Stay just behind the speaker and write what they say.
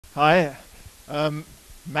Hi,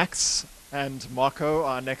 Max and Marco,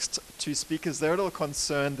 our next two speakers. They're a little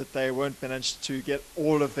concerned that they won't manage to get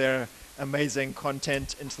all of their amazing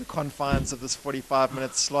content into the confines of this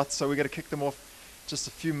 45-minute slot, so we're going to kick them off just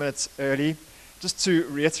a few minutes early. Just to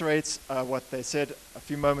reiterate what they said a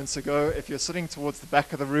few moments ago, if you're sitting towards the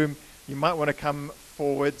back of the room, you might want to come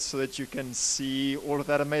forward so that you can see all of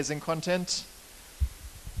that amazing content.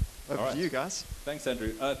 Over to you guys. Thanks, Andrew.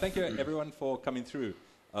 Thank you, everyone, for coming through.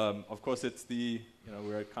 Of course, it's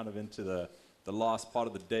we're kind of into the last part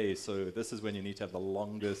of the day, so this is when you need to have the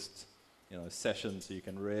longest, session, so you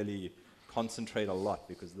can really concentrate a lot,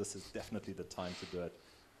 because this is definitely the time to do it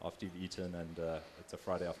after you've eaten, and it's a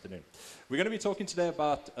Friday afternoon. We're going to be talking today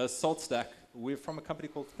about SaltStack. We're from a company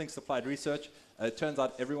called Think Applied Research. It turns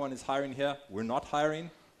out everyone is hiring here. We're not hiring.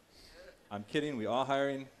 I'm kidding, we are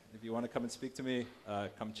hiring. If you want to come and speak to me,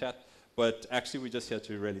 come chat. But actually, we're just here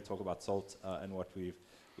to really talk about Salt and what we've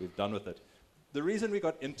done with it. The reason we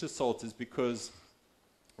got into Salt is because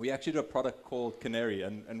we actually do a product called Canary,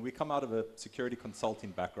 and we come out of a security consulting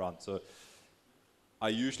background. So I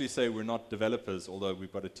usually say we're not developers, although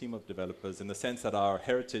we've got a team of developers, in the sense that our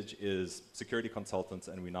heritage is security consultants,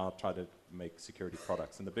 and we now try to make security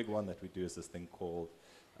products. And the big one that we do is this thing called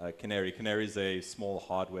Canary. Canary is a small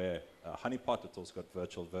hardware honeypot. It's also got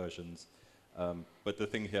virtual versions. But the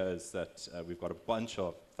thing here is that we've got a bunch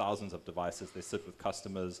of thousands of devices. They sit with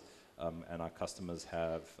customers, and our customers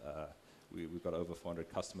have, we've got over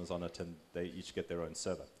 400 customers on it, and they each get their own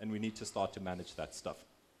server. And we need to start to manage that stuff.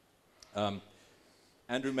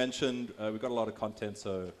 Andrew mentioned we've got a lot of content,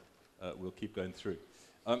 so we'll keep going through.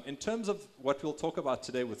 In terms of what we'll talk about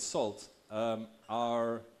today with Salt,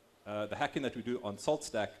 the hacking that we do on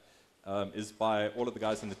SaltStack is by all of the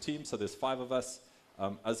guys in the team. So there's 5 of us.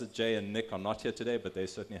 Azad, Jay, and Nick are not here today, but they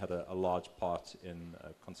certainly had a large part in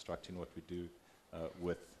constructing what we do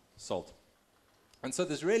with Salt. And so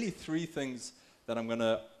there's really 3 things that I'm going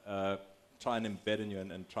to try and embed in you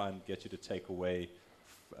and try and get you to take away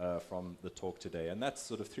from the talk today. And that's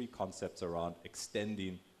sort of 3 concepts around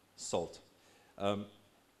extending Salt.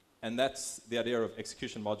 And that's the idea of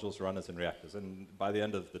execution modules, runners, and reactors. And by the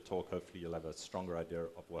end of the talk, hopefully you'll have a stronger idea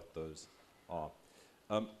of what those are.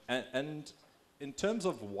 And in terms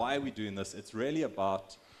of why we're doing this, it's really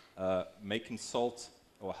about making Salt,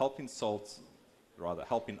 or helping Salt, rather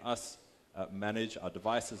helping us manage our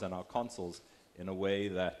devices and our consoles in a way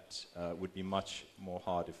that would be much more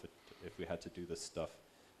hard if we had to do this stuff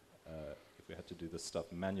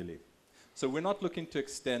manually. So we're not looking to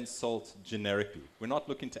extend Salt generically. We're not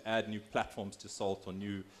looking to add new platforms to Salt or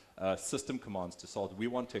new system commands to Salt. We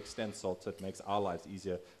want to extend Salt so it makes our lives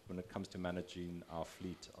easier when it comes to managing our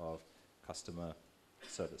fleet of customer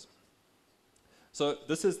service. So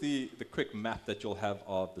this is the quick map that you'll have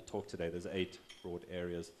of the talk today. There's 8 broad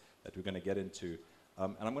areas that we're going to get into.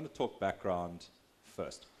 And I'm going to talk background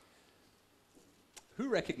first. Who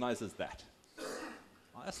recognizes that?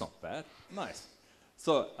 Oh, that's not bad. Nice.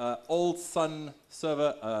 So old Sun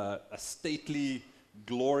server, a stately,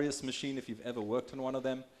 glorious machine if you've ever worked on one of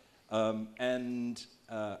them. And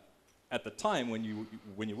at the time when you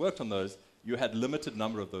worked on those, you had limited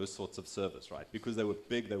number of those sorts of servers, right? Because they were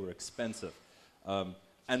big, they were expensive.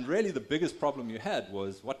 And really the biggest problem you had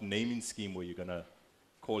was what naming scheme were you going to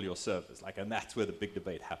call your servers? And that's where the big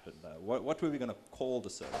debate happened. What were we going to call the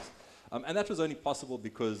servers? And that was only possible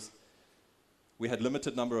because we had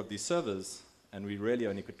limited number of these servers, and we really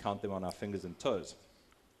only could count them on our fingers and toes.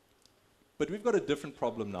 But we've got a different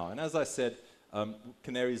problem now. And as I said,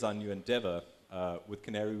 Canary is our new endeavor. With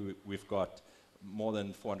Canary, we've got more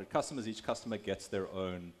than 400 customers. Each customer gets their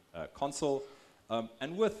own console.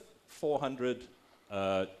 And with 400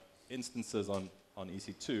 instances on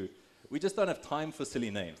EC2, we just don't have time for silly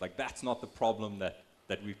names. That's not the problem that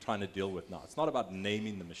we're trying to deal with now. It's not about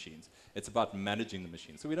naming the machines. It's about managing the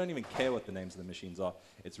machines. So we don't even care what the names of the machines are.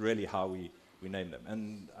 It's really how we name them.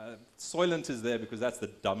 And Soylent is there because that's the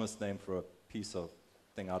dumbest name for a piece of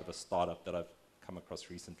thing out of a startup that I've come across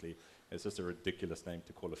recently. It's just a ridiculous name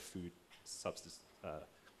to call a food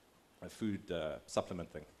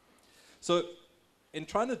supplement thing. So in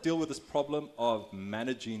trying to deal with this problem of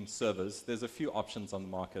managing servers, there's a few options on the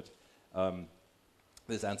market.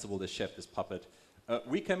 There's Ansible, there's Chef, there's Puppet.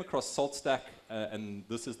 We came across SaltStack, and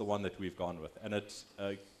this is the one that we've gone with. And it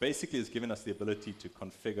basically has given us the ability to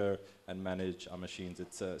configure and manage our machines.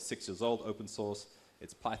 It's 6 years old, open source.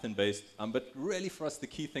 It's Python-based. But really for us, the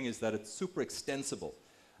key thing is that it's super extensible.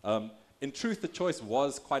 In truth, the choice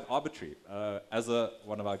was quite arbitrary.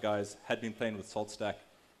 One of our guys had been playing with SaltStack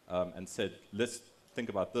and said, let's think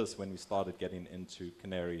about this when we started getting into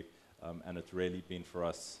Canary. And it's really been for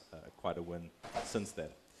us quite a win since then.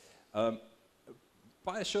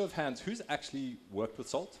 By a show of hands, who's actually worked with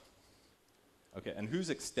Salt? Okay, and who's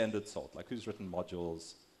extended Salt? Like who's written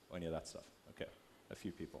modules or any of that stuff? Okay, a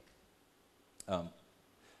few people.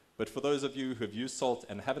 But for those of you who have used Salt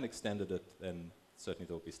and haven't extended it, then certainly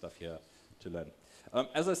there will be stuff here to learn.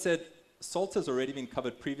 As I said, Salt has already been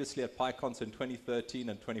covered previously at PyCon, so in 2013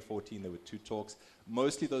 and 2014 there were 2 talks.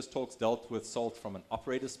 Mostly those talks dealt with Salt from an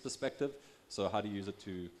operator's perspective, so how to use it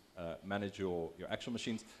to manage your actual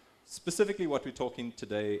machines. Specifically what we're talking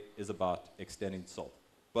today is about extending Salt.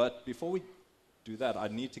 But before we do that, I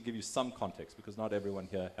need to give you some context, because not everyone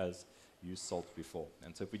here has used Salt before.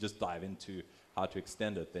 And so if we just dive into how to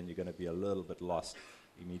extend it, then you're going to be a little bit lost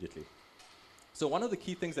immediately. So one of the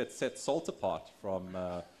key things that sets Salt apart from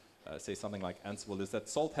say something like Ansible is that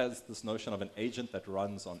Salt has this notion of an agent that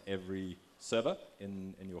runs on every server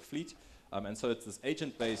in your fleet. And so it's this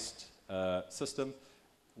agent-based system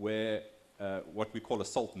where what we call a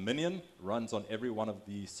Salt minion runs on every one of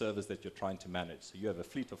the servers that you're trying to manage. So you have a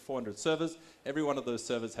fleet of 400 servers. Every one of those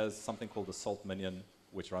servers has something called a Salt minion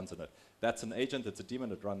which runs in it. That's an agent, it's a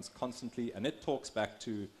daemon, it runs constantly, and it talks back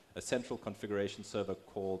to a central configuration server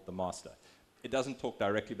called the master. It doesn't talk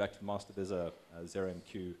directly back to the master. There's a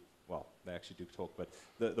 0MQ, well, they actually do talk, but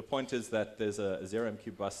the point is that there's a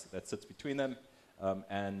 0MQ bus that sits between them,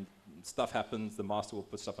 and stuff happens. The master will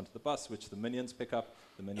put stuff onto the bus, which the minions pick up.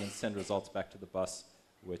 The minions send results back to the bus,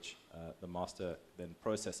 which the master then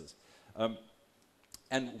processes.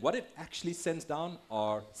 And what it actually sends down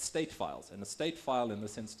are state files. And a state file in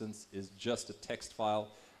this instance is just a text file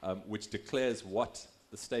which declares what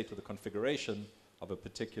the state or the configuration of a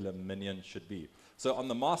particular minion should be. So on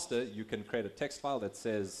the master, you can create a text file that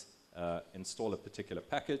says install a particular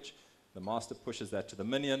package. The master pushes that to the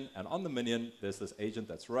minion, and on the minion, there's this agent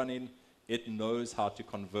that's running. It knows how to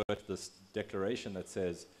convert this declaration that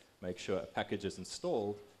says make sure a package is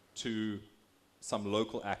installed to some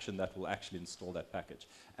local action that will actually install that package.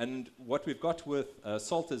 And what we've got with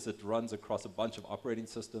Salt is it runs across a bunch of operating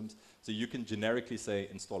systems. So you can generically say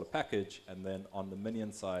install a package, and then on the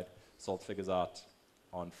minion side, Salt figures out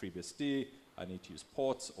on FreeBSD, I need to use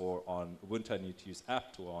ports, or on Ubuntu, I need to use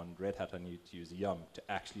apt, or on Red Hat, I need to use yum to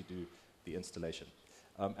actually do the installation.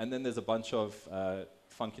 And then there's a bunch of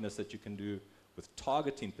funkiness that you can do with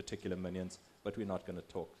targeting particular minions, but we're not going to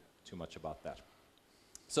talk too much about that.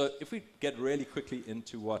 So if we get really quickly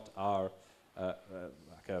into what our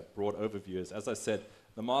like a broad overview is, as I said,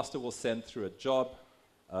 the master will send through a job,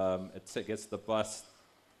 it gets the bus,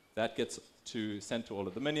 that gets sent to all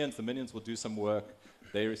of the minions will do some work,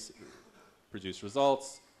 they produce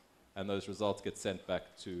results, and those results get sent back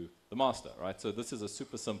to the master, right? So this is a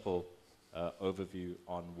super simple overview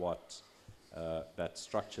on what that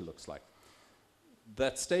structure looks like.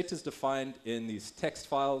 That state is defined in these text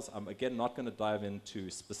files. I'm again not going to dive into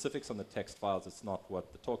specifics on the text files. It's not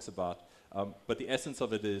what the talk's about. But the essence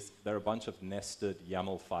of it is there are a bunch of nested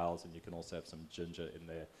YAML files, and you can also have some Ginger in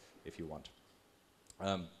there if you want.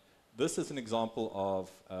 This is an example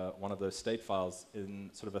of one of those state files.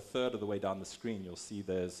 In sort of a third of the way down the screen, you'll see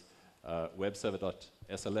there's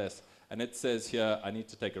webserver.sls. And it says here, I need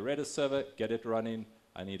to take a Redis server, get it running.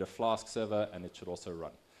 I need a Flask server, and it should also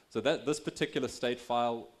run. So this particular state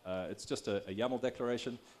file, it's just a YAML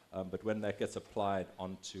declaration, but when that gets applied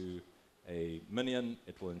onto a minion,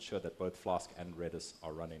 it will ensure that both Flask and Redis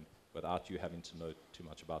are running without you having to know too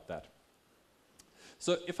much about that.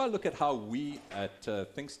 So if I look at how we at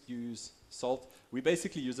Things use Salt, we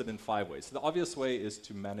basically use it in 5 ways. So the obvious way is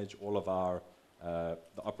to manage all of our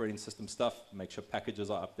the operating system stuff, make sure packages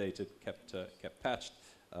are updated, kept patched,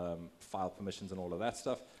 file permissions and all of that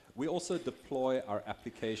stuff. We also deploy our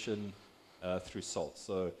application through Salt.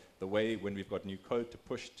 So the way when we've got new code to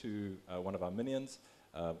push to one of our minions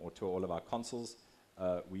or to all of our consoles,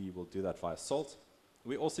 we will do that via Salt.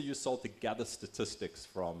 We also use Salt to gather statistics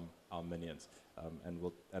from our minions,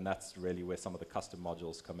 and that's really where some of the custom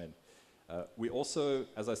modules come in. We also,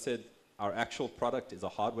 as I said, our actual product is a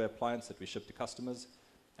hardware appliance that we ship to customers,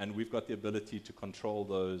 and we've got the ability to control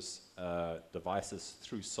those devices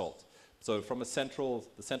through Salt. So from the central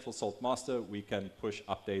Salt master, we can push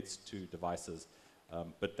updates to devices,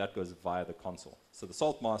 but that goes via the console. So the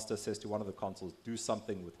Salt master says to one of the consoles, do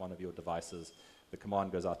something with one of your devices. The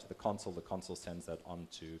command goes out to the console sends that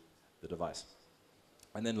onto the device.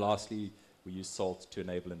 And then lastly, we use Salt to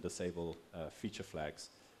enable and disable feature flags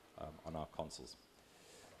on our consoles.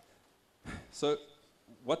 So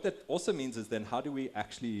what that also means is then how do we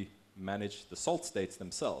actually manage the Salt states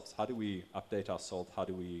themselves? How do we update our Salt? How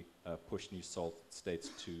do we push new Salt states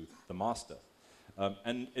to the master?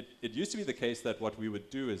 And it used to be the case that what we would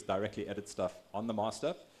do is directly edit stuff on the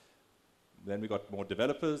master. then we got more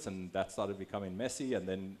developers, and that started becoming messy, and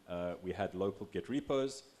then we had local Git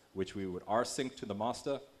repos, which we would rsync to the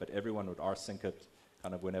master, but everyone would rsync it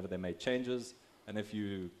kind of whenever they made changes. And if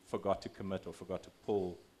you forgot to commit or forgot to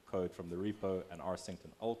pull code from the repo and rsynced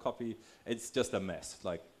an old copy, it's just a mess.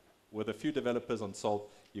 Like, with a few developers on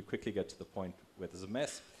Salt, you quickly get to the point where there's a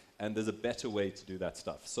mess, and there's a better way to do that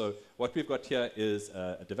stuff. So what we've got here is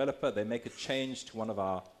a developer. They make a change to one of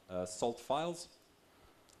our Salt files,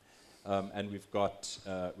 and we've got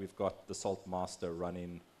the Salt master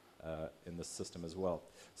running in the system as well.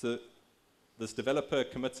 So this developer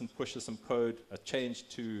commits and pushes some code, a change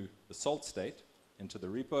to the Salt state into the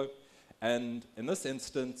repo, and in this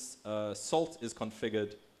instance, Salt is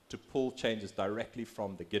configured to pull changes directly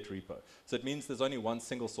from the Git repo. So it means there's only one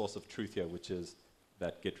single source of truth here, which is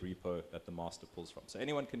that Git repo that the master pulls from. So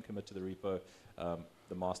anyone can commit to the repo.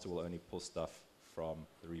 The master will only pull stuff from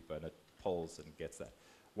the repo, and it pulls and gets that.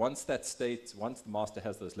 Once the master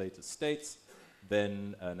has those latest states,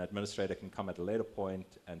 then an administrator can come at a later point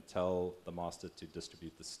and tell the master to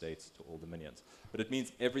distribute the states to all the minions. But it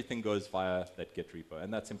means everything goes via that Git repo,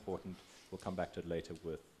 and that's important. We'll come back to it later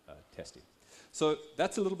with testing. So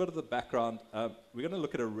that's a little bit of the background. We're going to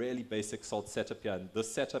look at a really basic Salt setup here, and this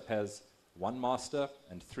setup has one master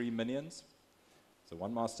and 3 minions. So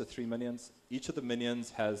one master, 3 minions. Each of the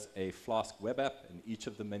minions has a Flask web app, and each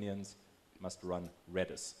of the minions must run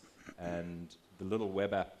Redis. And the little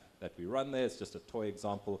web app that we run there is just a toy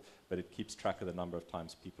example, but it keeps track of the number of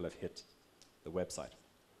times people have hit the website.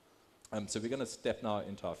 So we're going to step now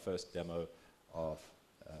into our first demo of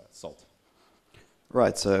Salt.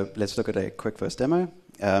 Right, so let's look at a quick first demo.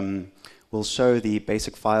 We'll show the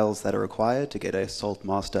basic files that are required to get a Salt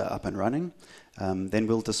master up and running. Then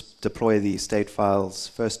we'll deploy the state files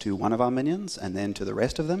first to one of our minions and then to the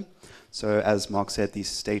rest of them. So as Mark said, these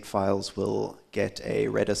state files will get a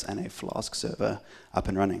Redis and a Flask server up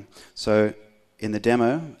and running. So in the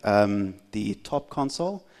demo, the top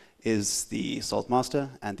console is the Salt master,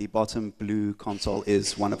 and the bottom blue console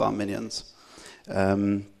is one of our minions.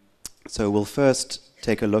 So we'll first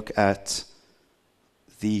take a look at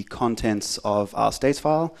the contents of our states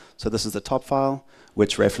file. So this is the top file,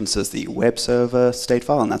 which references the web server state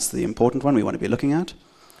file, and that's the important one we want to be looking at.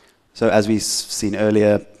 So as we've seen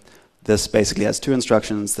earlier, this basically has 2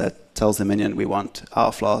 instructions that tells the minion we want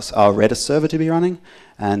our Redis server to be running,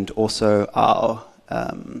 and also our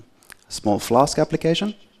small Flask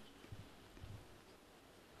application.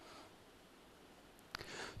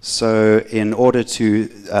 So in order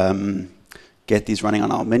to get these running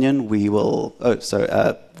on our minion, we will, it's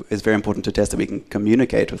very important to test that we can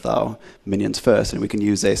communicate with our minions first, and we can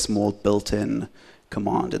use a small built-in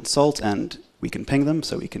command in Salt, and we can ping them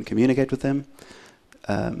so we can communicate with them.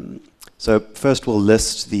 So first we'll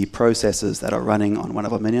list the processes that are running on one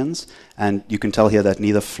of our minions, and you can tell here that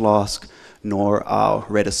neither Flask nor our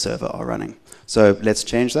Redis server are running. So let's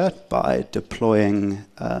change that by deploying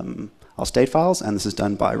our state files, and this is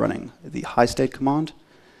done by running the high-state command,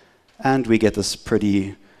 and we get this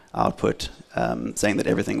pretty output saying that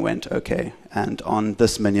everything went okay, and on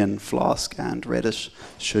this minion, Flask and Redis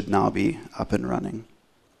should now be up and running.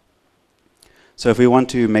 So if we want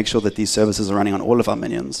to make sure that these services are running on all of our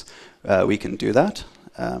minions, we can do that.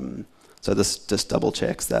 So this just double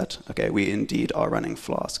checks that, okay, we indeed are running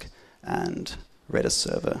Flask, and Redis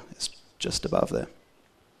server is just above there.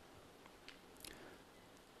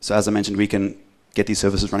 So as I mentioned, we can get these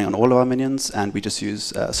services running on all of our minions, and we just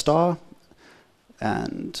use star,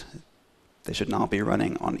 and they should now be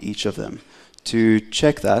running on each of them. To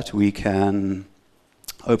check that, we can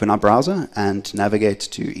open our browser and navigate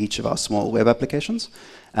to each of our small web applications.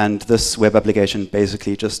 And this web application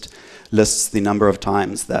basically just lists the number of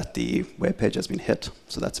times that the web page has been hit.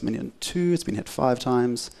 So that's minion 2, it's been hit 5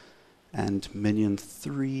 times, and minion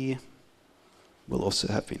 3 will also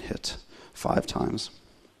have been hit 5 times.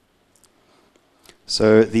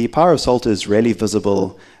 So the power of Salt is really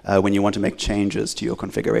visible when you want to make changes to your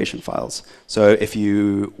configuration files. So if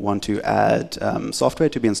you want to add software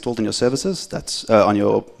to be installed in your services, that's on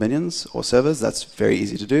your minions or servers, that's very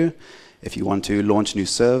easy to do. If you want to launch new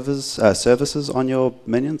services on your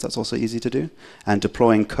minions, that's also easy to do. And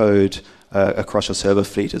deploying code across your server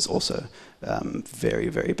fleet is also very,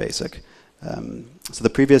 very basic. So the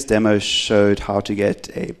previous demo showed how to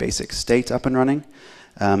get a basic state up and running.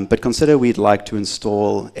 But consider we'd like to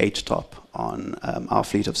install htop on our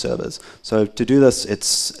fleet of servers. So to do this,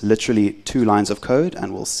 it's literally 2 lines of code,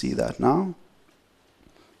 and we'll see that now.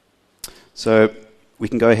 So we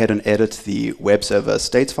can go ahead and edit the web server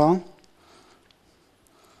states file.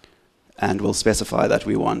 And we'll specify that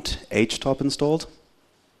we want htop installed.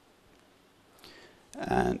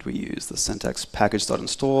 And we use the syntax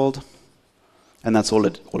package.installed. And that's all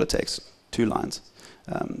it takes, 2 lines.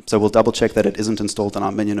 So we'll double check that it isn't installed in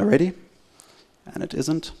our minion already. And it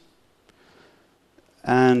isn't.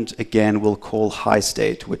 And again, we'll call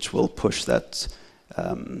highState, which will push that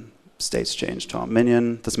states change to our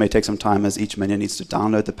minion. This may take some time as each minion needs to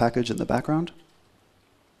download the package in the background.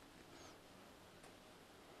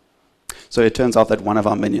 So it turns out that one of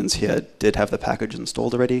our minions here did have the package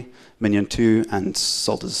installed already, minion 2, and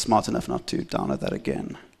Salt is smart enough not to download that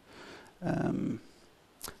again.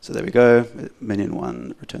 So there we go, minion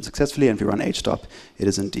 1 returned successfully, and if we run htop, it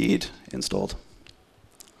is indeed installed.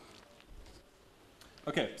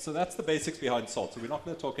 Okay, so that's the basics behind Salt. So we're not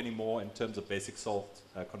going to talk anymore in terms of basic Salt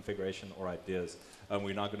configuration or ideas.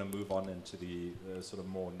 We're now going to move on into the sort of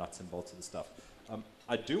more nuts and bolts of the stuff.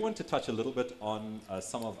 I do want to touch a little bit on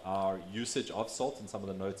some of our usage of Salt and some of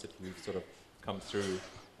the notes that we've sort of come through.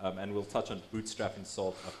 And we'll touch on bootstrapping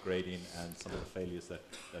Salt, upgrading, and some of the failures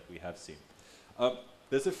that we have seen.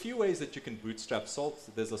 There's a few ways that you can bootstrap Salt.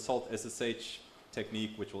 There's a Salt SSH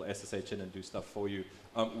technique, which will SSH in and do stuff for you.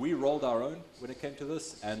 We rolled our own when it came to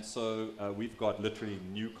this, and so we've got literally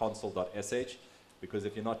new console.sh, because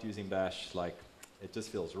if you're not using bash, like, it just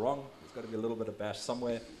feels wrong. There's got to be a little bit of bash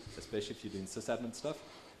somewhere, especially if you're doing sysadmin stuff.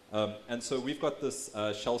 And so we've got this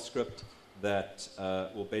shell script that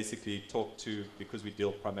will basically talk to, because we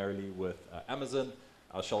deal primarily with Amazon,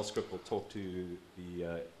 our shell script will talk to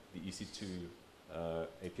the EC2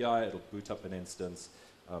 API. It'll boot up an instance.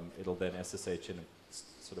 It'll then SSH in and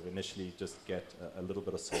sort of initially just get a little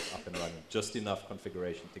bit of Salt up and running, just enough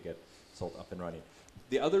configuration to get Salt up and running.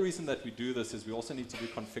 The other reason that we do this is we also need to do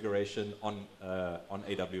configuration on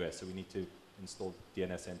AWS. So we need to install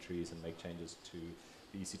DNS entries and make changes to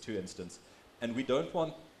the EC2 instance. And we don't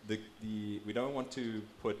want we don't want to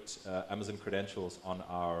put Amazon credentials on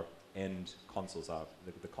our end consoles,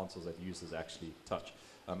 the consoles that users actually touch.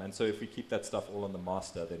 And so if we keep that stuff all on the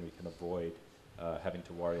master, then we can avoid having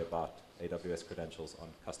to worry about AWS credentials on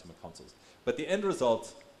customer consoles. But the end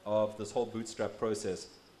result of this whole bootstrap process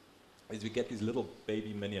is we get these little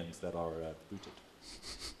baby minions that are booted.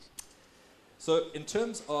 So in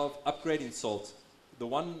terms of upgrading Salt, the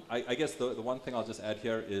one, I guess the one thing I'll just add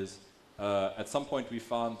here is at some point we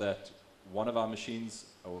found that one of our machines,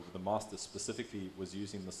 or the master specifically, was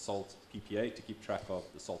using the Salt PPA to keep track of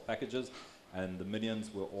the Salt packages, and the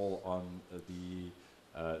minions were all on the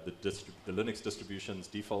Linux distribution's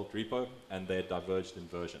default repo, and they're diverged in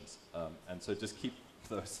versions. And so just keep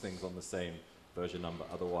those things on the same version number,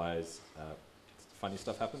 otherwise funny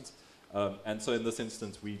stuff happens. And so in this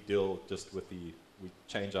instance, we deal just with we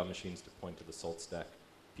change our machines to point to the SaltStack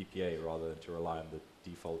PPA rather than to rely on the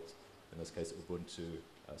default, in this case, Ubuntu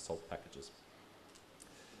Salt packages.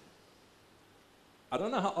 I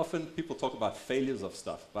don't know how often people talk about failures of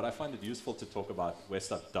stuff, but I find it useful to talk about where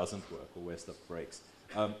stuff doesn't work or where stuff breaks.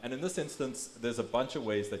 And in this instance, there's a bunch of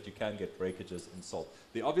ways that you can get breakages in Salt.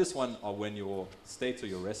 The obvious one are when your states or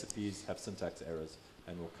your recipes have syntax errors,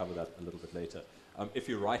 and we'll cover that a little bit later. If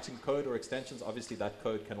you're writing code or extensions, obviously that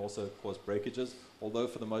code can also cause breakages, although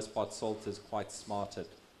for the most part, Salt is quite smart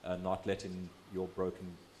at not letting your broken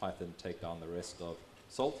Python take down the rest of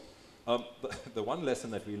Salt. The one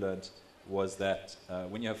lesson that we learned was that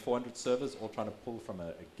when you have 400 servers all trying to pull from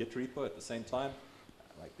a Git repo at the same time,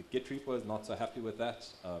 like the Git repo is not so happy with that,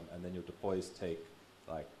 and then your deploys take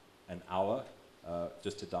like an hour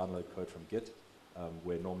just to download code from Git,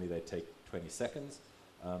 where normally they take 20 seconds.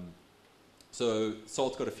 So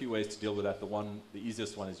Salt's got a few ways to deal with that. The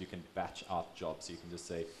easiest one is you can batch out jobs. So you can just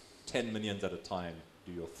say 10 minions at a time,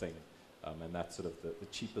 do your thing, and that's sort of the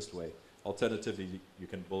cheapest way. Alternatively, you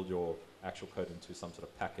can build your actual code into some sort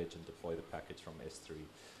of package and deploy the package from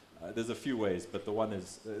S3. There's a few ways, but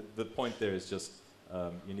the point there is just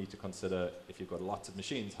you need to consider, if you've got lots of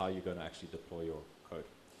machines, how you're going to actually deploy your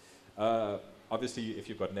code. Obviously, if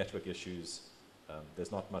you've got network issues,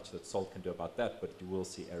 there's not much that Salt can do about that, but you will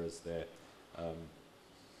see errors there.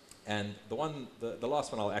 And the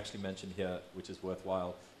last one I'll actually mention here, which is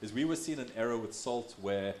worthwhile, is we were seeing an error with Salt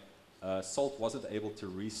where Salt wasn't able to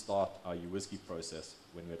restart our uWSGI process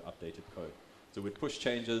when we had updated code. So we'd push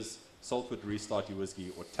changes, Salt would restart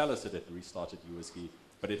uWSGI or tell us that it restarted uWSGI,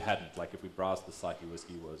 but it hadn't. Like if we browsed the site,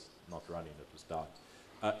 uWSGI was not running, it was down.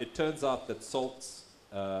 It turns out that Salt's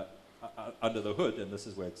under the hood, and this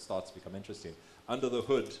is where it starts to become interesting, under the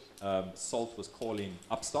hood, Salt was calling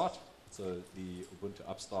Upstart, so the Ubuntu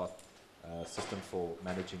Upstart system for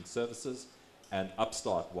managing services, and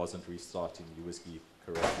Upstart wasn't restarting uWSGI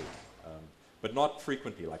correctly. But not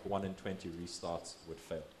frequently, like 1 in 20 restarts would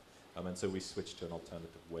fail. And so we switched to an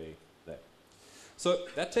alternative way there. So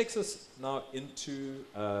that takes us now into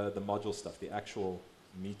the module stuff, the actual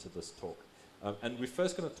meat of this talk. And we're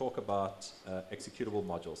first going to talk about executable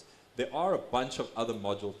modules. There are a bunch of other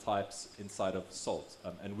module types inside of Salt,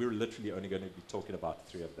 and we're literally only going to be talking about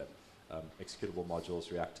 3 of them. Executable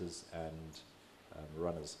modules, reactors, and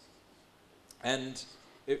runners. And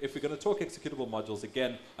if we're going to talk executable modules,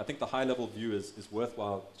 again, I think the high-level view is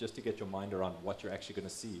worthwhile just to get your mind around what you're actually going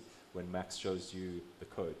to see when Max shows you the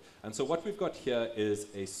code. And so what we've got here is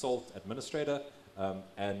a Salt administrator,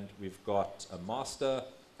 and we've got a master,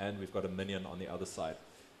 and we've got a minion on the other side.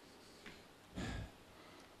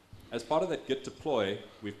 As part of that git deploy,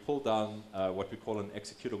 we've pulled down what we call an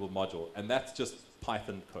executable module, and that's just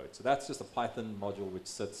Python code. So that's just a Python module which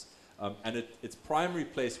sits, and its primary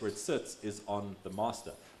place where it sits is on the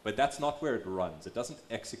master. But that's not where it runs. It doesn't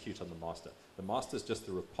execute on the master. The master is just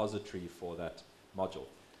the repository for that module.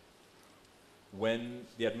 When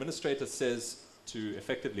the administrator says to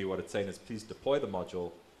effectively what it's saying is please deploy the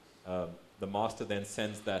module, the master then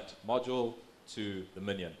sends that module to the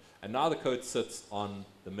minion. And now the code sits on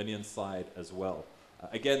the minion side as well.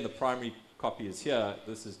 Again, the primary copy is here.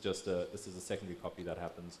 This is a secondary copy that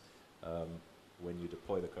happens when you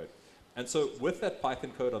deploy the code. And so with that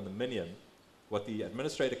Python code on the minion, what the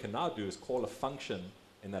administrator can now do is call a function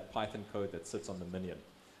in that Python code that sits on the minion.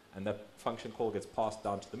 And that function call gets passed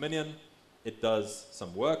down to the minion. It does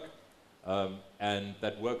some work, and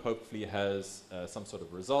that work hopefully has some sort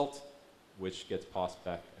of result, which gets passed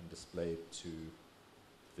back and displayed to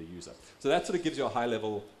the user. So that sort of gives you a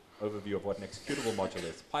high-level overview of what an executable module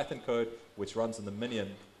is. Python code, which runs in the minion,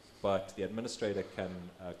 but the administrator can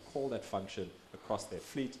call that function across their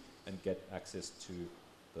fleet and get access to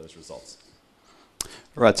those results.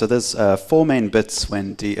 Right, so there's 4 main bits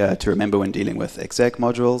to remember when dealing with exec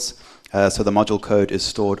modules. So the module code is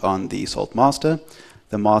stored on the Salt master.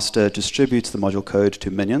 The master distributes the module code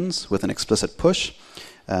to minions with an explicit push.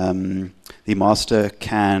 The master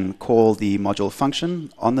can call the module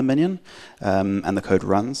function on the minion, and the code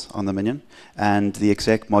runs on the minion. And the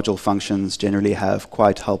exec module functions generally have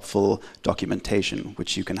quite helpful documentation,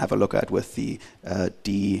 which you can have a look at with the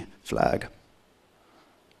D flag.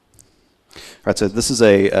 Right, so this is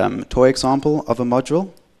a toy example of a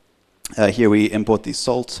module. Here we import the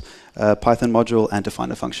Salt Python module and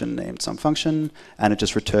define a function named SomeFunction, and it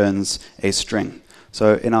just returns a string.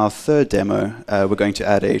 So in our third demo, we're going to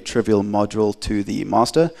add a trivial module to the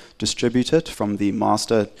master, distribute it from the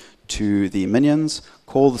master to the minions,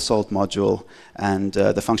 call the Salt module, and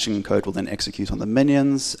the function code will then execute on the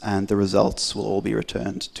minions, and the results will all be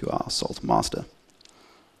returned to our Salt master.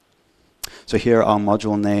 So here our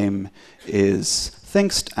module name is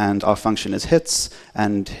Thinkst, and our function is hits,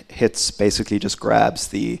 and hits basically just grabs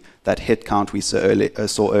that hit count we saw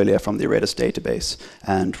earlier from the Redis database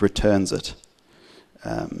and returns it.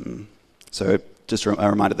 So just a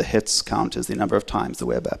reminder, the hits count is the number of times the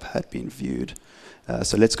web app had been viewed.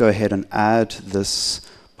 So let's go ahead and add this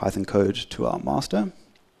Python code to our master,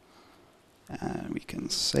 and we can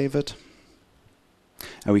save it.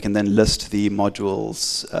 And we can then list the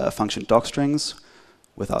module's function docstrings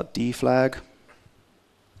with our D flag.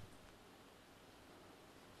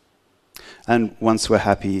 And once we're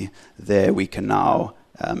happy there, we can now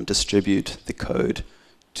distribute the code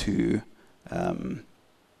to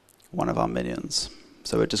one of our minions.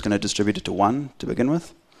 So we're just going to distribute it to 1 to begin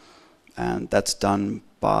with. And that's done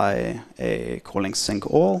by calling sync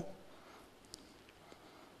all.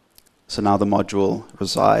 So now the module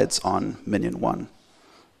resides on minion 1.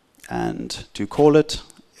 And to call it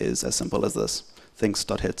is as simple as this,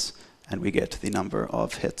 thinks.hits, and we get the number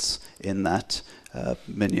of hits in that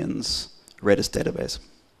minion's Redis database.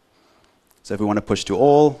 So if we want to push to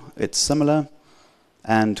all, it's similar,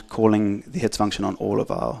 and calling the hits function on all of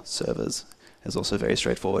our servers is also very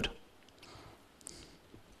straightforward.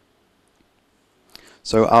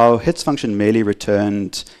 So our hits function merely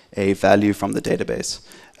returned a value from the database,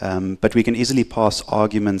 but we can easily pass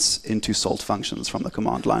arguments into Salt functions from the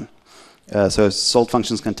command line. So Salt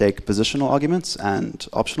functions can take positional arguments and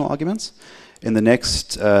optional arguments. In the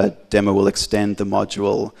next demo, we'll extend the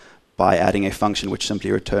module by adding a function which simply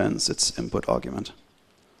returns its input argument.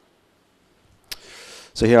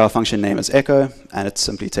 So here our function name is echo, and it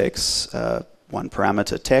simply takes one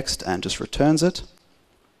parameter text and just returns it.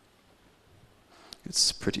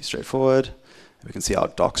 It's pretty straightforward. We can see our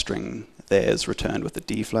docstring there is returned with the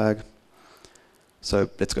D flag. So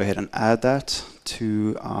let's go ahead and add that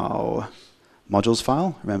to our modules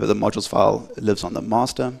file. Remember, the modules file lives on the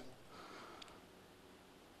master.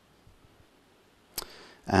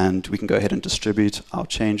 And we can go ahead and distribute our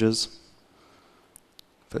changes.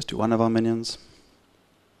 First to one of our minions.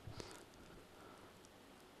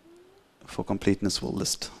 For completeness, we'll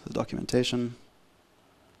list the documentation.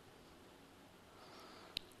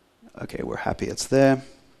 Okay, we're happy it's there.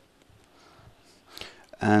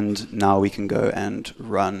 And now we can go and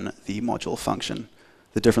run the module function.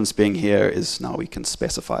 The difference being here is now we can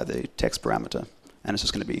specify the text parameter. And it's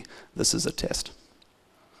just going to be, this is a test.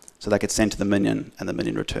 So that gets sent to the minion, and the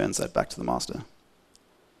minion returns that back to the master.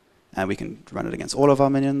 And we can run it against all of our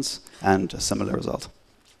minions, and a similar result.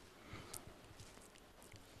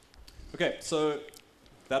 Okay, so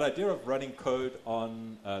that idea of running code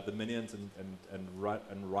on the minions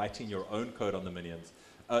and writing your own code on the minions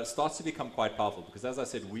starts to become quite powerful, because as I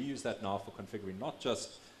said, we use that now for configuring not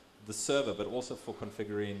just the server, but also for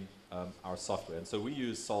configuring our software. And so we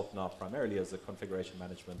use Salt now primarily as a configuration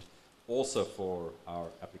management also for our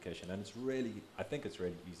application. And it's really, I think it's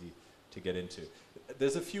really easy to get into.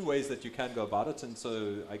 There's a few ways that you can go about it, and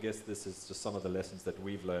so I guess this is just some of the lessons that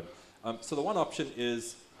we've learned. So the one option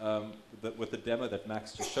is that with the demo that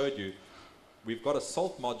Max just showed you, we've got a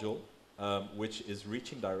Salt module which is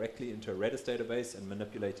reaching directly into a Redis database and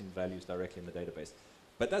manipulating values directly in the database.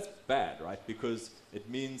 But that's bad, right? Because it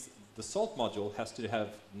means the Salt module has to have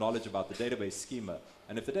knowledge about the database schema.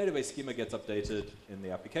 And if the database schema gets updated in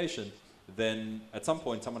the application, then at some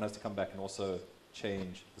point someone has to come back and also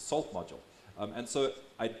change the Salt module. And so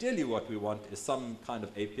ideally what we want is some kind of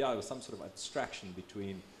API or some sort of abstraction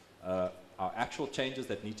between our actual changes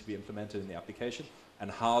that need to be implemented in the application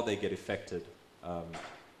and how they get affected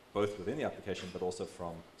both within the application but also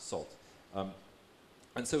from Salt.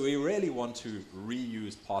 And so we really want to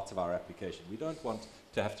reuse parts of our application. We don't want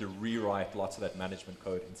to have to rewrite lots of that management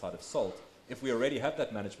code inside of Salt. If we already have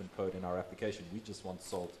that management code in our application, we just want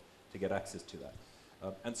Salt to get access to that.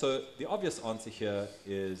 And so the obvious answer here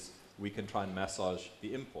is we can try and massage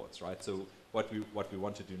the imports, right? So what we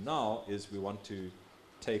want to do now is we want to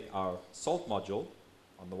take our Salt module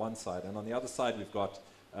on the one side, and on the other side we've got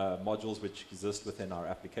modules which exist within our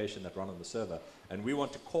application that run on the server. And we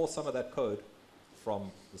want to call some of that code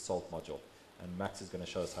from the Salt module. And Max is going to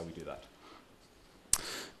show us how we do that.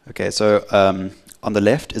 Okay, so on the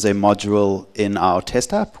left is a module in our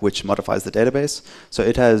test app which modifies the database. So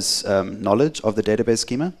it has knowledge of the database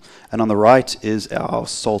schema. And on the right is our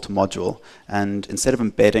Salt module. And instead of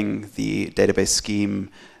embedding the database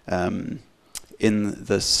scheme in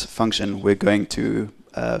this function, we're going to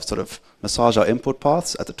sort of massage our input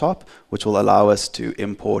paths at the top, which will allow us to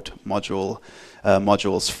import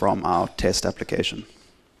modules from our test application.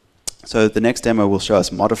 So the next demo will show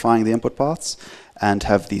us modifying the input paths and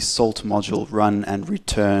have the Salt module run and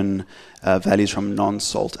return values from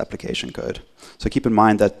non-Salt application code. So keep in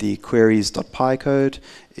mind that the queries.py code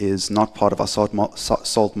is not part of our Salt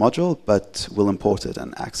module, but we'll import it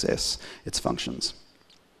and access its functions.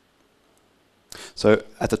 So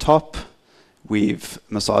at the top, we've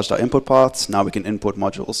massaged our input paths. Now we can import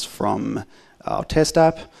modules from our test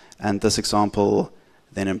app. And this example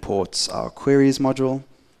then imports our queries module.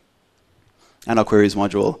 And our queries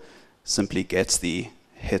module simply gets the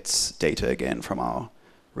hits data again from our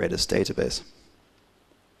Redis database.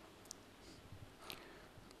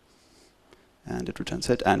 And it returns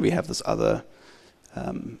hit. And we have this other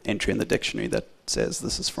entry in the dictionary that says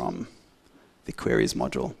this is from the queries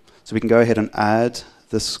module. So we can go ahead and add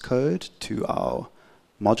this code to our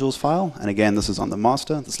modules file. And again, this is on the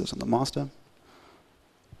master. This lives on the master.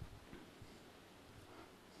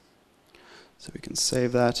 So we can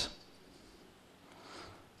save that.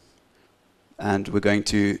 And we're going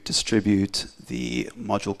to distribute the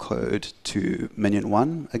module code to minion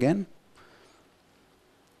 1 again.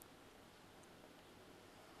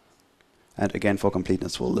 And again, for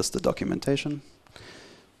completeness, we'll list the documentation.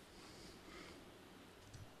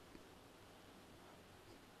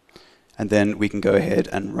 And then we can go ahead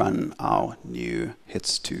and run our new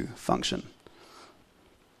hits2 function.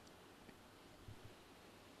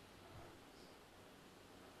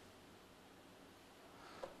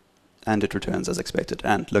 And it returns as expected.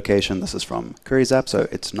 And location, this is from queries app, so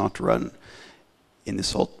it's not run in the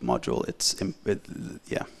Salt module.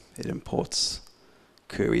 It imports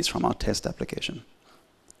queries from our test application.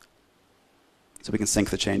 So we can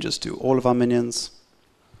sync the changes to all of our minions,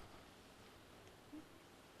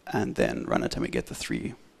 and then run it, and we get the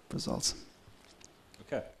 3 results.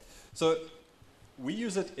 Okay, so we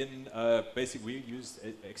use it in we use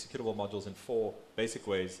executable modules in 4 basic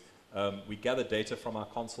ways. We gather data from our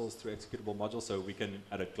consoles through executable modules, so we can,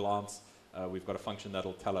 at a glance, we've got a function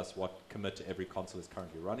that'll tell us what commit every console is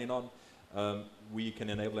currently running on. We can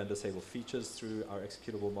enable and disable features through our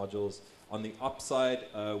executable modules. On the upside,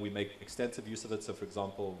 we make extensive use of it. So for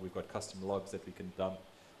example, we've got custom logs that we can dump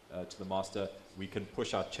to the master. We can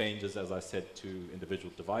push out changes, as I said, to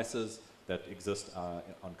individual devices. that exist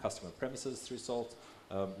on customer premises through Salt.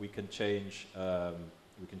 We can change their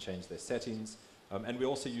settings, and we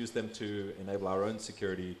also use them to enable our own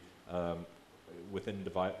security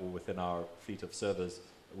within our fleet of servers.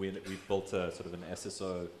 We've built a sort of an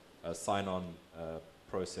SSO sign-on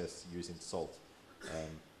process using Salt.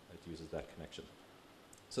 It uses that connection.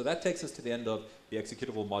 So that takes us to the end of the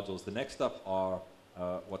executable modules. The next up are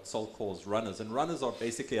what Salt calls runners. And runners are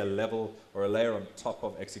basically a level or a layer on top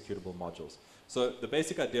of executable modules. So the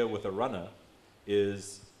basic idea with a runner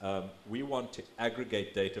is we want to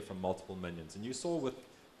aggregate data from multiple minions. And you saw with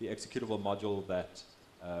the executable module that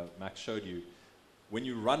Max showed you, when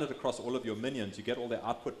you run it across all of your minions, you get all their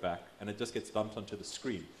output back, and it just gets dumped onto the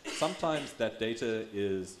screen. Sometimes that data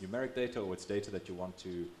is numeric data, or it's data that you want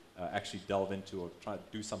to actually delve into or try to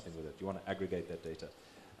do something with it. You want to aggregate that data.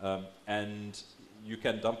 And you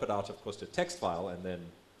can dump it out, of course, to a text file and then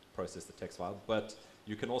process the text file, but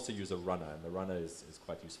you can also use a runner, and the runner is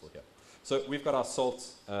quite useful here. So we've got our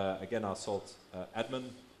Salt, again, our Salt admin.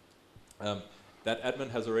 That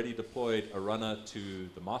admin has already deployed a runner to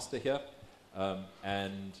the master here,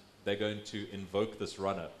 and they're going to invoke this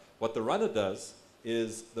runner. What the runner does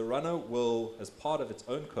is the runner will, as part of its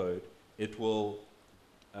own code, it will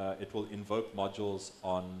invoke modules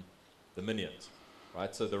on the minions,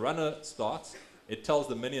 right? So the runner starts, it tells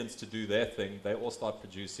the minions to do their thing, they all start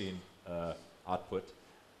producing output.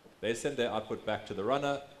 They send their output back to the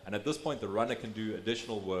runner, and at this point the runner can do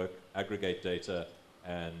additional work, aggregate data,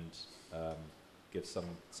 and give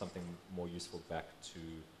something more useful back to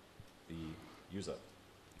the user.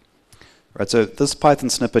 Right, so this Python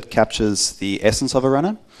snippet captures the essence of a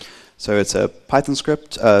runner. So it's a Python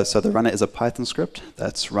script. So the runner is a Python script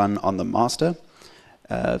that's run on the master.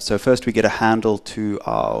 So first we get a handle to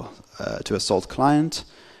a Salt client,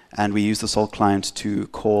 and we use the Salt client to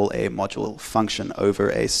call a module function over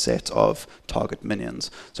a set of target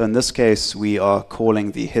minions. So in this case, we are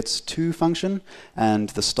calling the hits2 function, and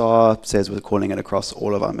the star says we're calling it across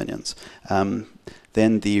all of our minions.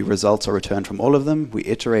 Then the results are returned from all of them. We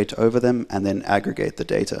iterate over them and then aggregate the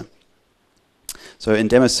data. So in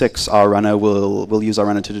demo 6, our runner we'll use our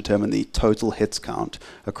runner to determine the total hits count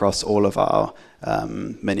across all of our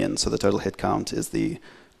minions. So the total hit count is the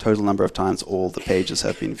total number of times all the pages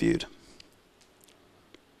have been viewed.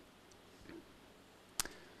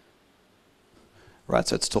 Right,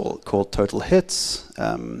 so it's called total hits.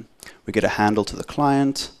 We get a handle to the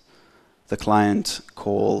client. The client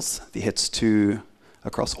calls the hits2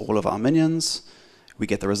 across all of our minions. We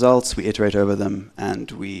get the results, we iterate over them, and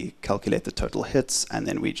we calculate the total hits, and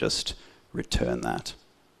then we just return that.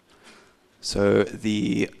 So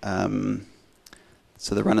the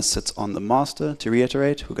runner sits on the master to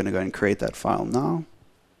reiterate. We're going to go and create that file now.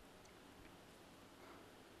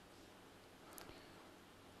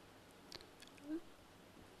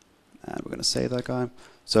 And we're going to save that guy.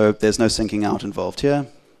 So there's no syncing out involved here,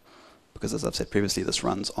 because as I've said previously, this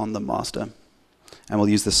runs on the master. And we'll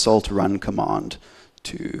use the salt run command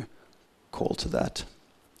to call to that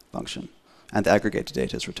function. And the aggregated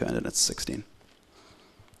data is returned, and it's 16.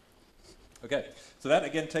 Okay, so that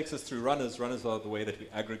again takes us through runners. Runners are the way that we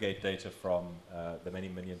aggregate data from the many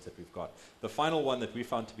minions that we've got. The final one that we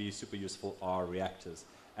found to be super useful are reactors.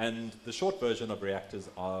 And the short version of reactors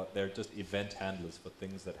are, they're just event handlers for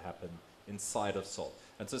things that happen inside of Salt.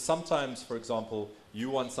 And so sometimes, for example, you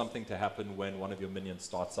want something to happen when one of your minions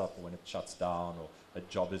starts up, or when it shuts down, or a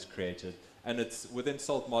job is created. And it's within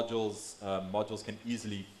Salt modules, modules can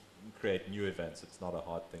easily create new events. It's not a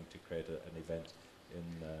hard thing to create an event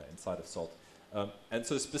inside of Salt. And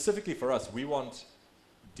so specifically for us, we want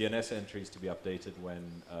DNS entries to be updated when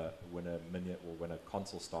a minion or when a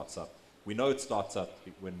console starts up. We know it starts up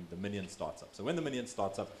when the minion starts up. So when the minion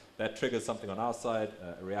starts up, that triggers something on our side,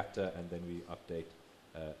 a reactor, and then we update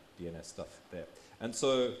DNS stuff there. And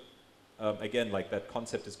so again, like that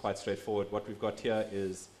concept is quite straightforward. What we've got here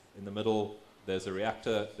is in the middle, there's a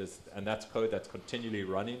reactor, and that's code that's continually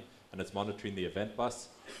running, and it's monitoring the event bus.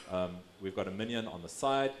 We've got a minion on the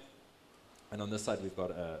side, and on this side we've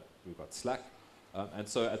got Slack. And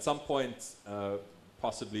so at some point,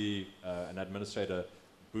 possibly an administrator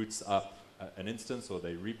boots up an instance, or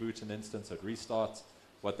they reboot an instance, so it restarts.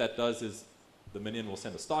 What that does is the minion will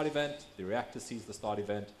send a start event, the reactor sees the start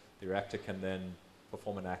event, the reactor can then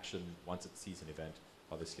perform an action once it sees an event,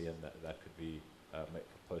 obviously, and that could be make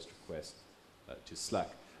a post request to Slack.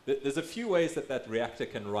 There's a few ways that reactor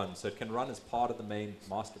can run. So it can run as part of the main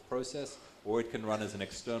master process, or it can run as an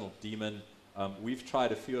external daemon. We've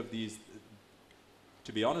tried a few of these.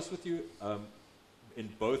 To be honest with you, in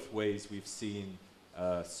both ways we've seen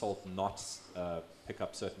Salt not pick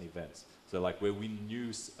up certain events. So like where we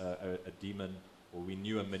knew a daemon or we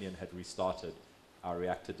knew a minion had restarted, our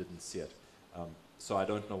reactor didn't see it. So I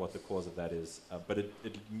don't know what the cause of that is, but it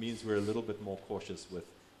means we're a little bit more cautious with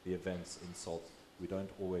the events in Salt. We don't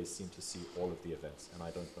always seem to see all of the events, and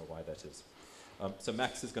I don't know why that is. So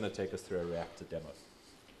Max is going to take us through a reactor demo.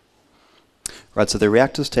 Right, so the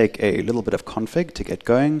reactors take a little bit of config to get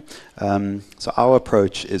going. So our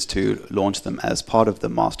approach is to launch them as part of the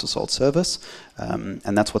master Salt service,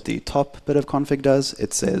 and that's what the top bit of config does.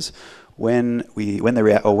 It says when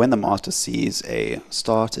the master sees a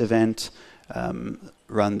start event,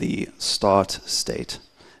 run the start state,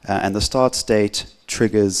 and the start state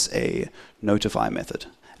triggers a notify method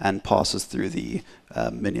and passes through the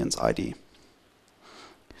minion's ID.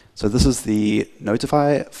 So this is the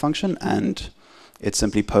notify function, and it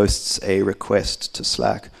simply posts a request to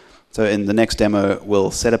Slack. So in the next demo,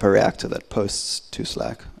 we'll set up a reactor that posts to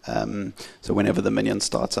Slack, so whenever the minion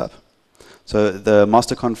starts up. So the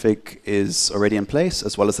master config is already in place,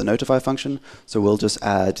 as well as the notify function. So we'll just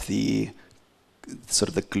add the sort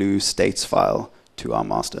of the glue states file to our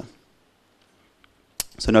master.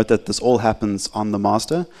 So note that this all happens on the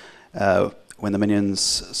master. When the minion's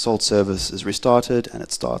Salt service is restarted and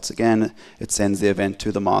it starts again, it sends the event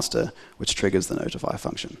to the master, which triggers the notify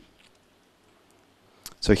function.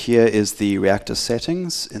 So here is the reactor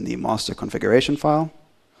settings in the master configuration file.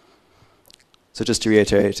 So just to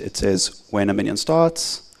reiterate, it says when a minion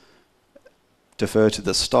starts, defer to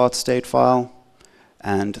the start state file,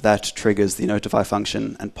 and that triggers the notify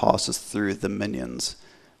function and passes through the minion's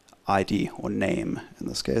ID, or name in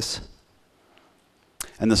this case.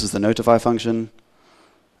 And this is the notify function.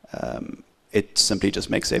 It simply just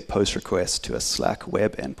makes a post request to a Slack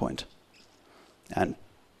web endpoint and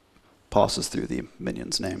passes through the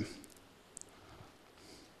minion's name.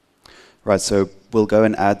 Right, so we'll go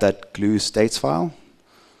and add that glue states file.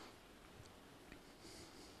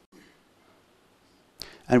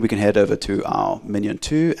 And we can head over to our minion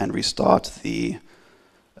 2 and restart the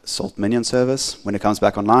Salt minion service. When it comes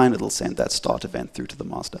back online, it'll send that start event through to the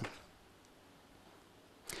master.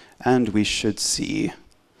 And we should see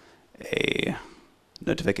a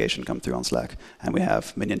notification come through on Slack, and we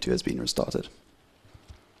have minion 2 has been restarted.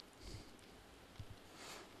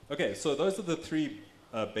 Okay, so those are the three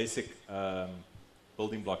basic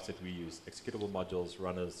building blocks that we use: executable modules,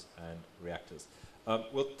 runners, and reactors.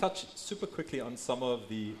 We'll touch super quickly on some of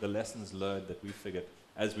the lessons learned that we figured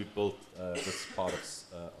as we built this part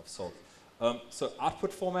of Salt. So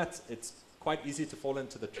output formats, it's quite easy to fall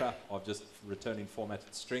into the trap of just returning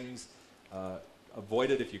formatted strings. Avoid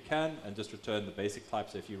it if you can, and just return the basic type.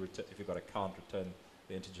 So if you've got a count, return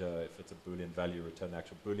the integer. If it's a Boolean value, return the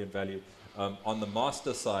actual Boolean value. On the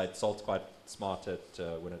master side, Salt's quite smart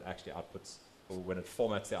at when it actually outputs, or when it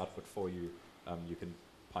formats the output for you, you can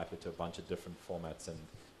pipe it to a bunch of different formats, and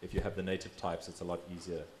if you have the native types, it's a lot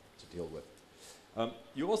easier to deal with.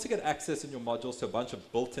 You also get access in your modules to a bunch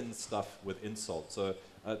of built-in stuff within Salt. So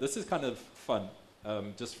this is kind of fun,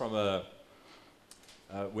 just from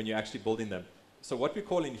when you're actually building them. So what we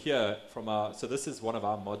call in here so this is one of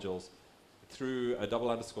our modules. Through a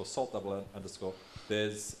 _salt _,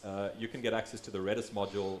 there's you can get access to the Redis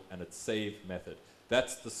module and its save method.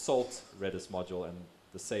 That's the Salt Redis module and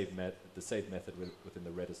the save method within the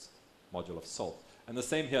Redis module of Salt. And the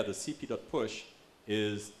same here, the cp.push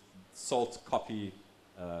is Salt copy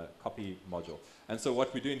module. And so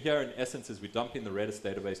what we're doing here in essence is we're dumping the Redis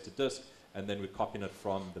database to disk, and then we're copying it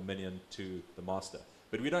from the minion to the master.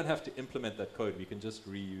 But we don't have to implement that code. We can just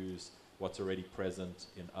reuse what's already present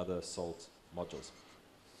in other Salt modules.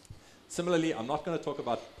 Similarly, I'm not going to talk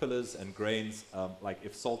about pillars and grains. Like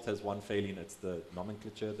if Salt has one failing, it's the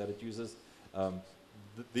nomenclature that it uses.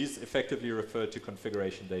 These effectively refer to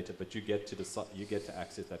configuration data, but you get to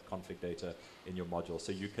access that config data in your module,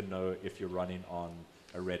 so you can know if you're running on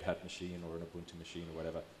a Red Hat machine or an Ubuntu machine or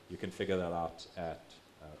whatever. You can figure that out at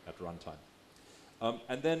runtime.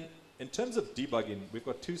 And then in terms of debugging, we've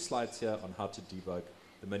got 2 slides here on how to debug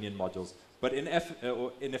the minion modules, but in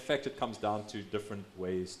effect it comes down to different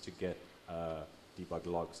ways to get debug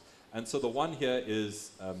logs. And so the one here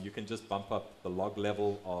is you can just bump up the log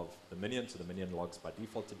level of the minion, so the minion logs by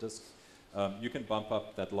default to disk. You can bump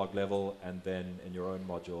up that log level and then in your own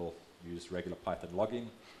module use regular Python logging,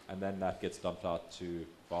 and then that gets dumped out to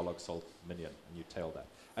varlog salt minion, and you tail that.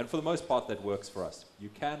 And for the most part that works for us. You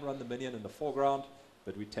can run the minion in the foreground,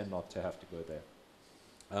 but we tend not to have to go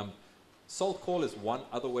there. Salt call is one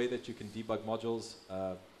other way that you can debug modules,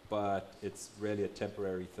 but it's really a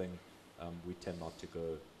temporary thing. We tend not to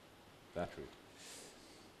go that route.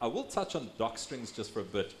 I will touch on doc strings just for a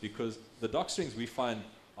bit, because the doc strings we find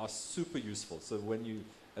are super useful. So when you,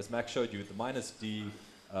 as Max showed you, the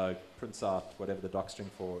 -d prints out whatever the doc string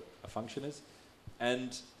for a function is. And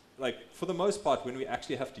like for the most part, when we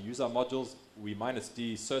actually have to use our modules, we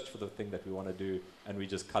 -d search for the thing that we want to do, and we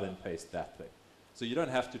just cut and paste that thing. So you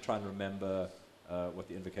don't have to try and remember what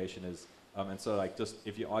the invocation is. And so like just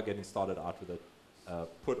if you are getting started out with it,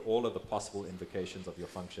 put all of the possible invocations of your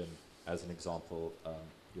function as an example.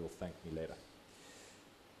 You'll thank me later.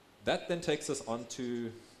 That then takes us on to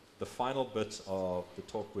the final bit of the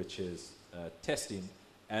talk, which is testing.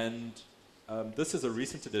 And this is a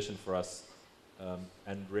recent addition for us.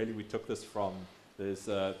 And really we took this from, there's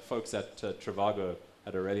folks at Trivago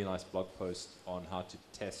had a really nice blog post on how to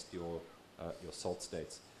test your salt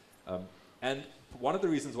states. And one of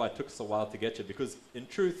the reasons why it took us a while to get you, because in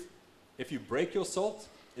truth, if you break your salt,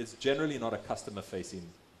 it's generally not a customer-facing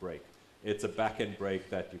break. It's a back-end break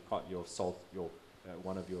that you caught your salt,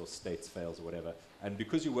 one of your states fails or whatever. And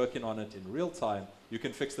because you're working on it in real time, you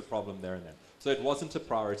can fix the problem there and then. So it wasn't a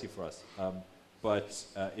priority for us. But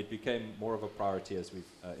it became more of a priority as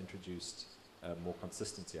we've introduced more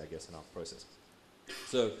consistency, I guess, in our process.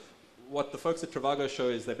 So what the folks at Trivago show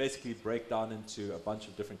is they basically break down into a bunch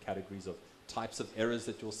of different categories of types of errors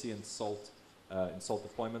that you'll see in salt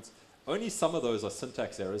deployments. Only some of those are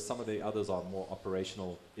syntax errors. Some of the others are more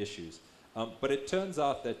operational issues. But it turns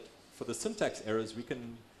out that for the syntax errors, we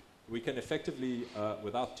can effectively,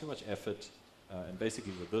 without too much effort, and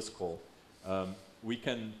basically with this call, we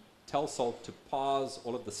can tell Salt to parse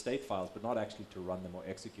all of the state files, but not actually to run them or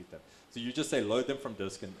execute them. So you just say load them from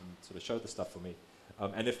disk and sort of show the stuff for me.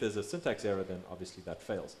 And if there's a syntax error, then obviously that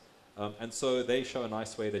fails. And so they show a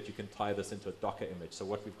nice way that you can tie this into a Docker image. So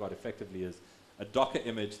what we've got effectively is a Docker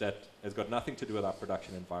image that has got nothing to do with our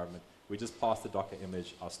production environment. We just pass the Docker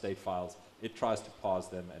image, our state files. It tries to parse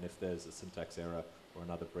them, and if there's a syntax error or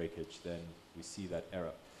another breakage, then we see that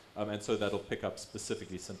error. And so that'll pick up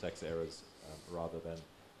specifically syntax errors rather than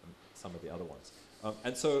some of the other ones.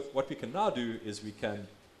 And so what we can now do is we can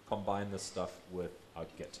combine this stuff with our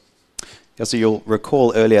Git. Yeah, so you'll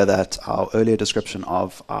recall earlier that our earlier description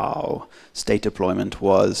of our state deployment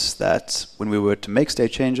was that when we were to make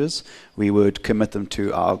state changes, we would commit them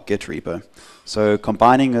to our Git repo. So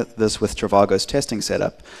combining this with Trivago's testing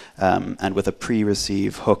setup and with a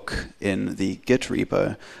pre-receive hook in the Git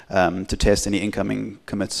repo to test any incoming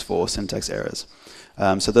commits for syntax errors.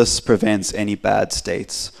 So this prevents any bad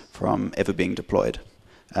states from ever being deployed.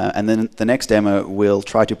 And then the next demo, we'll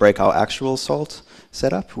try to break our actual salt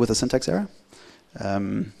setup with a syntax error.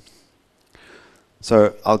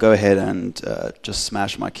 So I'll go ahead and just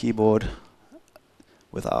smash my keyboard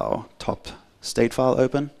with our top state file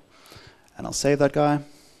open. And I'll save that guy.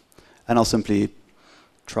 And I'll simply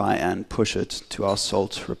try and push it to our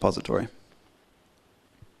salt repository.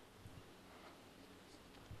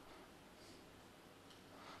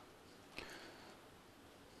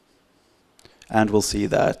 And we'll see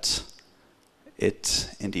that it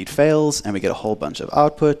indeed fails, and we get a whole bunch of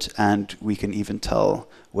output, and we can even tell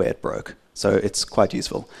where it broke. So it's quite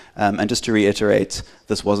useful. And just to reiterate,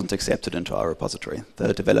 this wasn't accepted into our repository.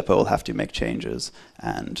 The developer will have to make changes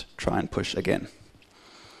and try and push again.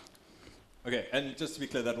 Okay, and just to be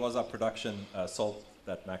clear, that was our production salt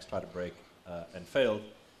that Max tried to break and failed.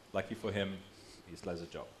 Lucky for him, he still has a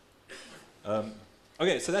job.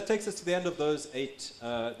 Okay, so that takes us to the end of those eight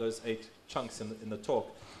chunks in the talk.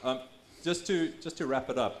 Just to wrap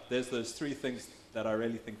it up, there's those three things that I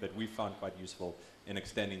really think that we found quite useful in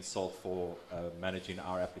extending Salt for managing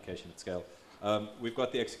our application at scale. We've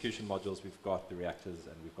got the execution modules, we've got the reactors,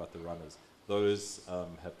 and we've got the runners. Those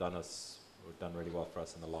have done really well for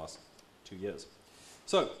us in the last 2 years.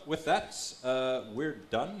 So with that, we're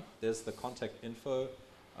done. There's the contact info.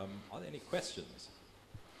 Are there any questions?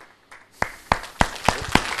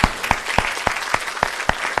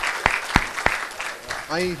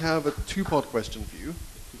 I have a two-part question for you.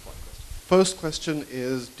 First question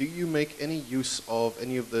is, do you make any use of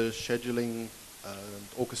any of the scheduling and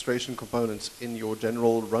orchestration components in your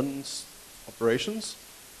general runs operations?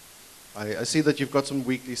 I see that you've got some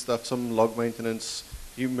weekly stuff, some log maintenance.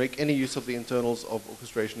 Do you make any use of the internals of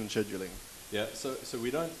orchestration and scheduling? Yeah, so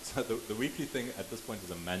we don't, so the weekly thing at this point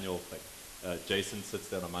is a manual thing. Jason sits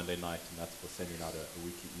there on a Monday night, and that's for sending out a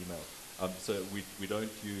weekly email. So we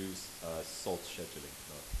don't use salt scheduling,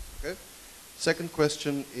 no. Okay. Second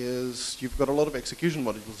question is, you've got a lot of execution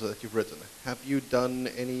modules that you've written. Have you done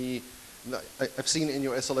any, I've seen in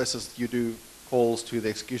your SLSs you do calls to the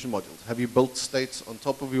execution modules. Have you built states on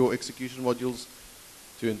top of your execution modules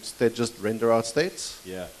to instead just render out states?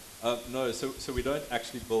 Yeah. No, so we don't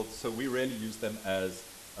actually build, so we really use them as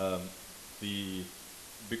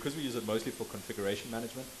because we use it mostly for configuration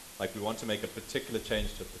management, Like we want to make a particular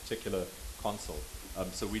change to a particular console.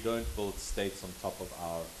 So we don't build states on top of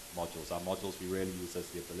our modules. Our modules we really use as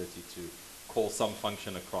the ability to call some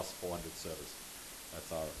function across 400 servers.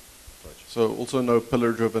 That's our approach. So also no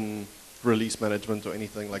pillar-driven release management or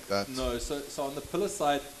anything like that? No, so on the pillar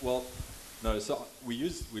side, well, no, so we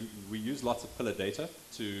use lots of pillar data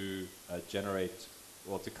to generate,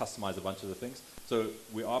 well, to customize a bunch of the things. So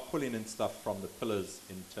we are pulling in stuff from the pillars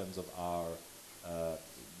in terms of our,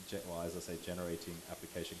 well, as I say, generating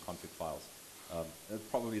application config files. It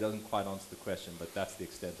probably doesn't quite answer the question, but that's the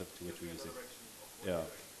extent to which we use it. Yeah,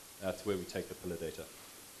 that's where we take the pillar data.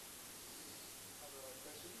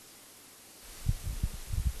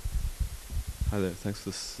 Hi there, thanks for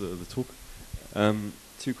this, the talk.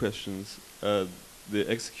 Two questions. The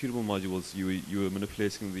executable modules, you were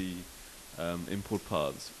manipulating the import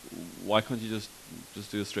paths. Why can't you just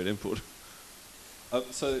do a straight import?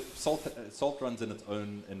 So Salt runs in its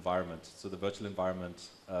own environment. So the virtual environment,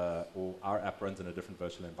 or our app runs in a different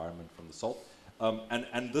virtual environment from the Salt.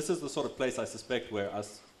 And this is the sort of place I suspect where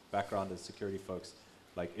us background as security folks,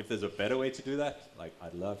 like if there's a better way to do that, like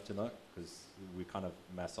I'd love to know, because we kind of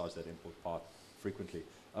massage that import path frequently.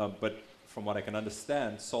 But from what I can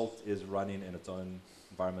understand, Salt is running in its own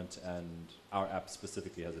environment, and our app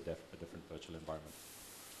specifically has a different virtual environment.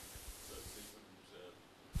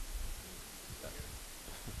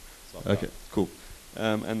 Okay, cool.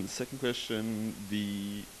 And the second question,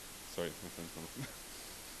 sorry, my phone's gone.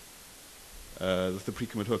 With the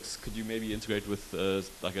pre-commit hooks, could you maybe integrate with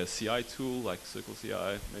like a CI tool, like Circle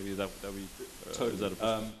CI? Maybe that we totally. Is that a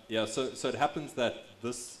possibility? Yeah. So it happens that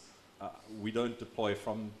this we don't deploy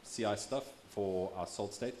from CI stuff for our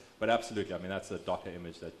Salt state, but absolutely. I mean, that's a Docker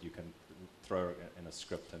image that you can throw in a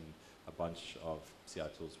script, and a bunch of CI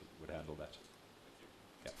tools would handle that.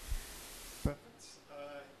 Yeah. Perfect.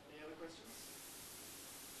 Any other questions?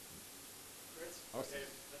 Great. Awesome. Okay,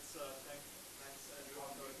 let's thanks Andrew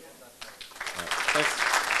again. Thanks.